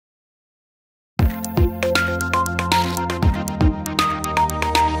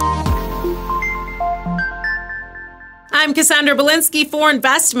I'm Cassandra Bolinski for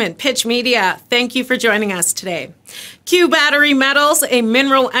Investmentpitch Media. Thank you for joining us today. Q Battery Metals, a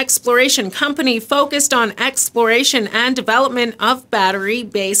mineral exploration company focused on exploration and development of battery,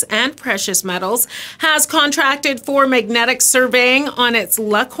 base, and precious metals, has contracted for magnetic surveying on its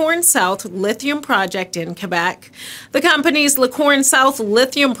Corne South Lithium project in Quebec. The company's Corne South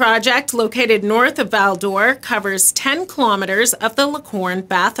Lithium project, located north of Val-d'Or, covers 10 kilometers of the Corne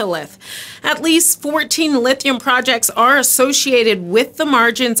Batholith. At least 14 lithium projects are associated with the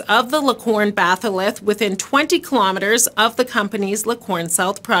margins of the Corne Batholith within 20 kilometers of the company's Corne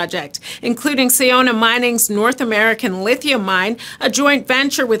South project, including Sayona Mining's North American Lithium mine, a joint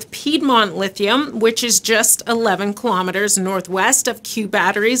venture with Piedmont Lithium, which is just 11 kilometers northwest of Q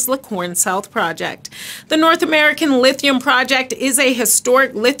Battery's Corne South project. The North American Lithium project is a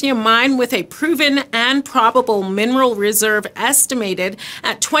historic lithium mine with a proven and probable mineral reserve estimated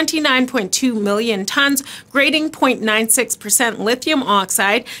at 29.2 million tons, grading 0.96% lithium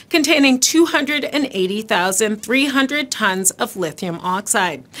oxide, containing 280,300 tons of lithium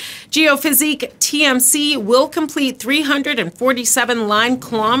oxide. Geophysique TMC will complete 347 line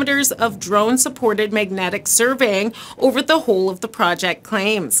kilometers of drone-supported magnetic surveying over the whole of the project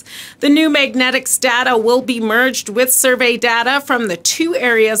claims. The new magnetics data will be merged with survey data from the two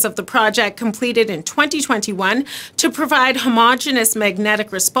areas of the project completed in 2021 to provide homogeneous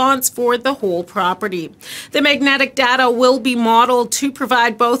magnetic response for the whole property. The magnetic data will be modeled to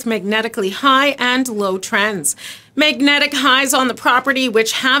provide both magnetically high and low trends. Magnetic highs on the property,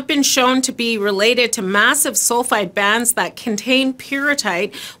 which have been shown to be related to massive sulfide bands that contain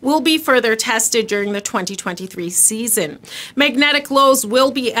pyrrhotite, will be further tested during the 2023 season. Magnetic lows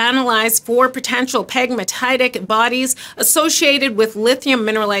will be analyzed for potential pegmatitic bodies associated with lithium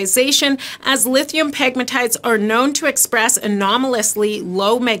mineralization, as lithium pegmatites are known to express anomalously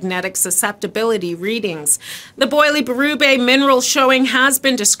low magnetic susceptibility readings. The Boiley-Berube mineral showing has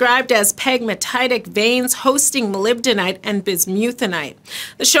been described as pegmatitic veins hosting molybdenite and bismuthinite.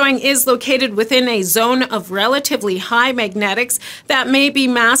 The showing is located within a zone of relatively high magnetics that may be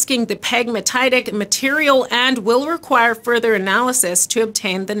masking the pegmatitic material and will require further analysis to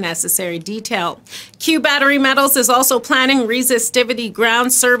obtain the necessary detail. Q Battery Metals is also planning resistivity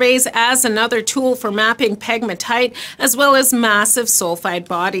ground surveys as another tool for mapping pegmatite as well as massive sulfide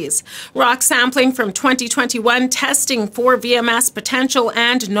bodies. Rock sampling from 2021 testing for VMS potential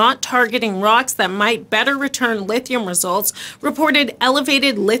and not targeting rocks that might better return lithium results reported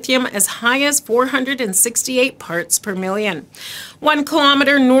elevated lithium as high as 468 parts per million. 1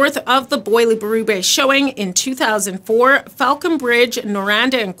 kilometer north of the Boiley-Berube showing in 2004, Falcon Bridge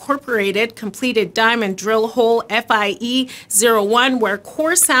Noranda Incorporated completed diamond drill hole FIE-01, where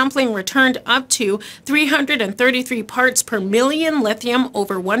core sampling returned up to 333 parts per million lithium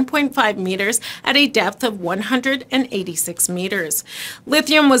over 1.5 meters at a depth of 186 meters.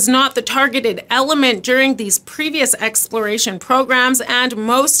 Lithium was not the targeted element during these previous exploration programs, and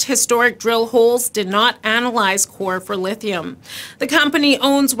most historic drill holes did not analyze core for lithium. The company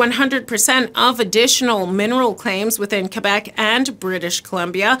owns 100% of additional mineral claims within Quebec and British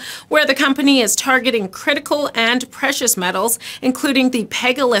Columbia, where the company is targeting critical and precious metals, including the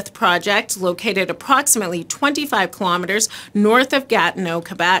Batholith project, located approximately 25 kilometers north of Gatineau,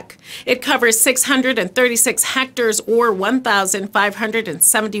 Quebec. It covers 636 hectares or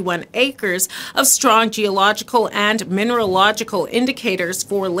 1,571 acres of strong geological and mineralogical indicators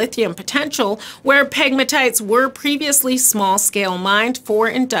for lithium potential, where pegmatites were previously small-scale mined for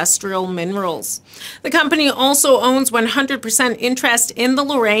industrial minerals. The company also owns 100% interest in the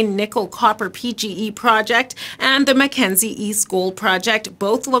Lorraine Nickel-Copper PGE project and the Mackenzie East Gold project,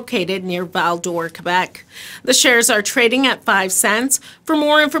 both located near Val-d'Or, Quebec. The shares are trading at 5 cents. For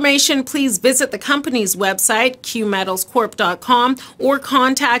more information, please visit the company's website, qmetalscorp.com, or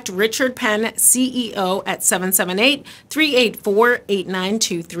contact Richard Penn, CEO, at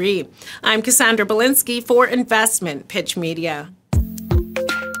 778-384-8923. I'm Cassandra Bolinski for Investmentpitch Media.